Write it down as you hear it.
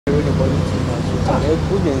the body too much.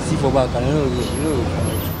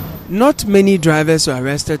 Not many drivers were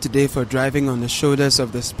arrested today for driving on the shoulders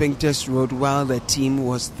of the Spintex Road while the team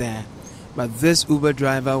was there. But this Uber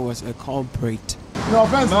driver was a culprit. No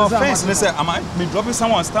offense, Mr. Am I dropping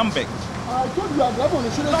someone on Stambek? I told you I'm driving on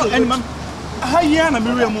the shoulders. No, and ma'am, Daddy,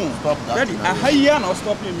 I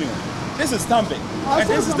stopping me. This is Stambek, and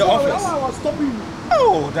this is the office. I was stopping you.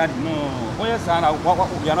 Oh, Daddy, no. Oh, yes, you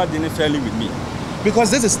are not dealing fairly with me.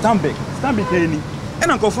 Because this is Stambek.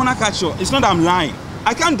 And Uncle Fona catch you. It's not that I'm lying.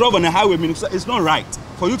 I can't drive on the highway, it's not right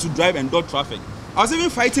for you to drive and dodge traffic. I was even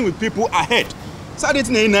fighting with people ahead. So I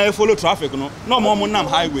didn't follow traffic, no more on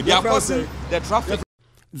highway. They are causing the traffic.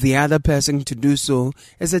 The other person to do so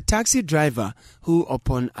is a taxi driver who,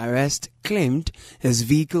 upon arrest, claimed his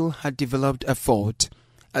vehicle had developed a fault.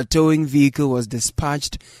 A towing vehicle was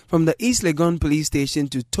dispatched from the East Legon police station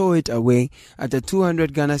to tow it away at a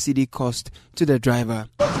 200 Ghana cedi cost to the driver.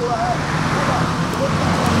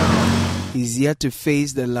 He's yet to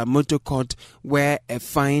face the Lamoto court where a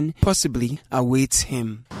fine possibly awaits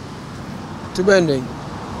him. To bending.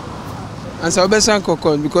 And so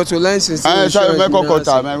because your license is because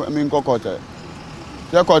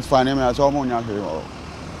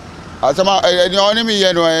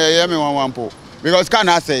can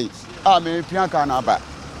I say, me pianka na ba.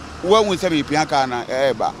 When we say me pianka na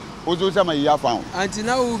eba, ozo say me ya found. Until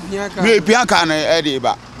now pianka. Me pianka na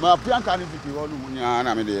eba. Ma pianka ni fiti wonu munya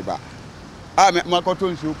na me de eba. Me makoto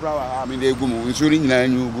nsu prawa me de gumu nsuri nyina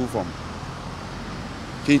nyu gu fom.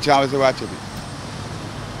 Kincha we watch it.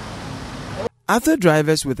 Other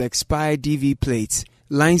drivers with expired DV plates,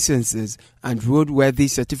 licenses, and roadworthy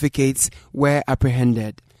certificates were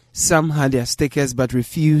apprehended. Some had their stickers but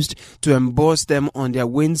refused to emboss them on their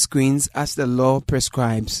windscreens as the law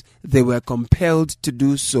prescribes. They were compelled to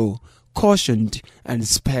do so, cautioned and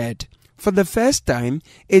spared. For the first time,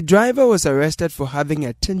 a driver was arrested for having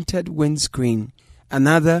a tinted windscreen.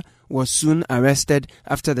 Another was soon arrested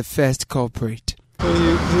after the first culprit. So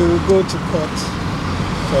you will go to court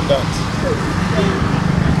for that.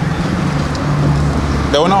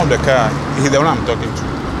 The owner of the car, he's the one I'm talking to.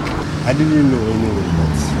 I didn't know anyway,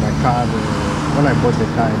 but my car, when I bought the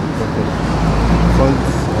car, the front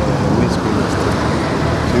windscreen was still.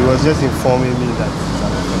 So he was just informing me that it's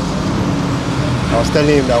an offense. I was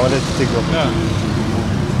telling him that I wanted to take the opportunity.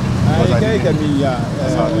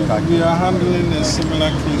 We are handling a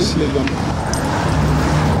similar case here.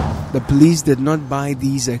 The police did not buy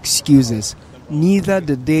these excuses. Neither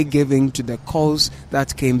did they give in to the calls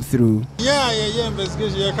that came through. Yeah,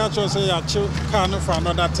 investigation. You can't just say car for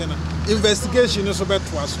another thing. Investigation is about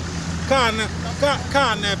to us.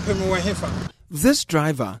 This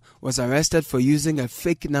driver was arrested for using a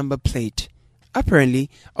fake number plate. Apparently,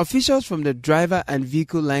 officials from the Driver and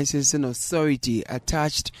Vehicle Licensing Authority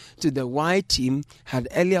attached to the Y team had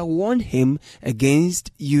earlier warned him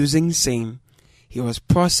against using same. He was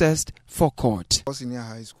processed for court. I was in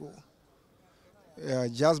high school.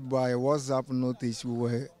 Just by WhatsApp notice, we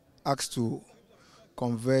were asked to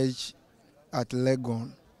converge at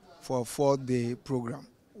Legon for a 4-day program,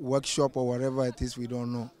 workshop or whatever it is, we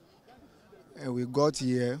don't know. And we got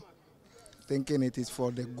here thinking it is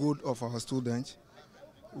for the good of our students.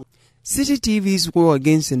 Citi TV's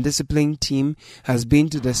Against Indiscipline team has been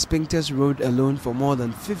to the Spintex Road alone for more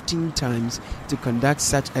than 15 times to conduct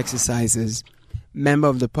such exercises. Member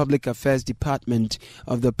of the Public Affairs Department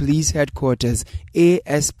of the Police Headquarters,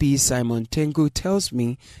 ASP Simon Tengu, tells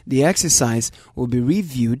me the exercise will be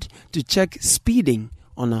reviewed to check speeding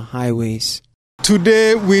on our highways.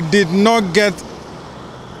 Today we did not get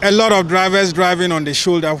a lot of drivers driving on the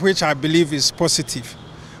shoulder, which I believe is positive.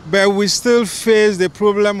 But we still face the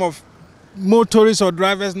problem of motorists or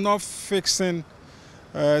drivers not fixing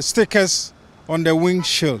stickers on the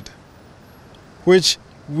windshield, which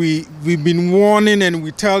we've been warning, and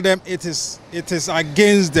we tell them it is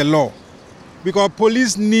against the law, because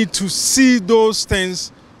police need to see those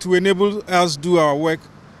things to enable us do our work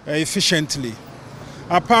efficiently.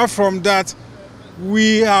 Apart from that,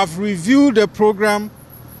 we have reviewed the program,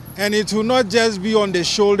 and it will not just be on the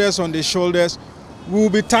shoulders. We will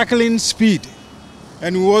be tackling speed,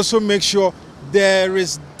 and we will also make sure there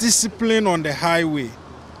is discipline on the highway.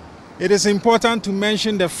 It is important to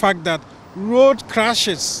mention the fact that road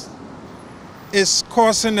crashes is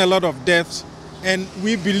causing a lot of deaths, and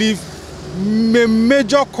we believe the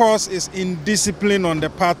major cause is indiscipline on the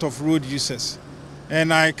part of road users.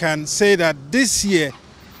 And I can say that this year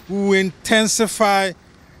we will intensify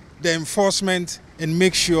the enforcement and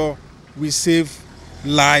make sure we save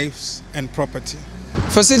lives and property.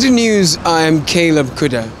 For Citi News, I am Caleb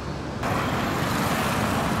Kuda.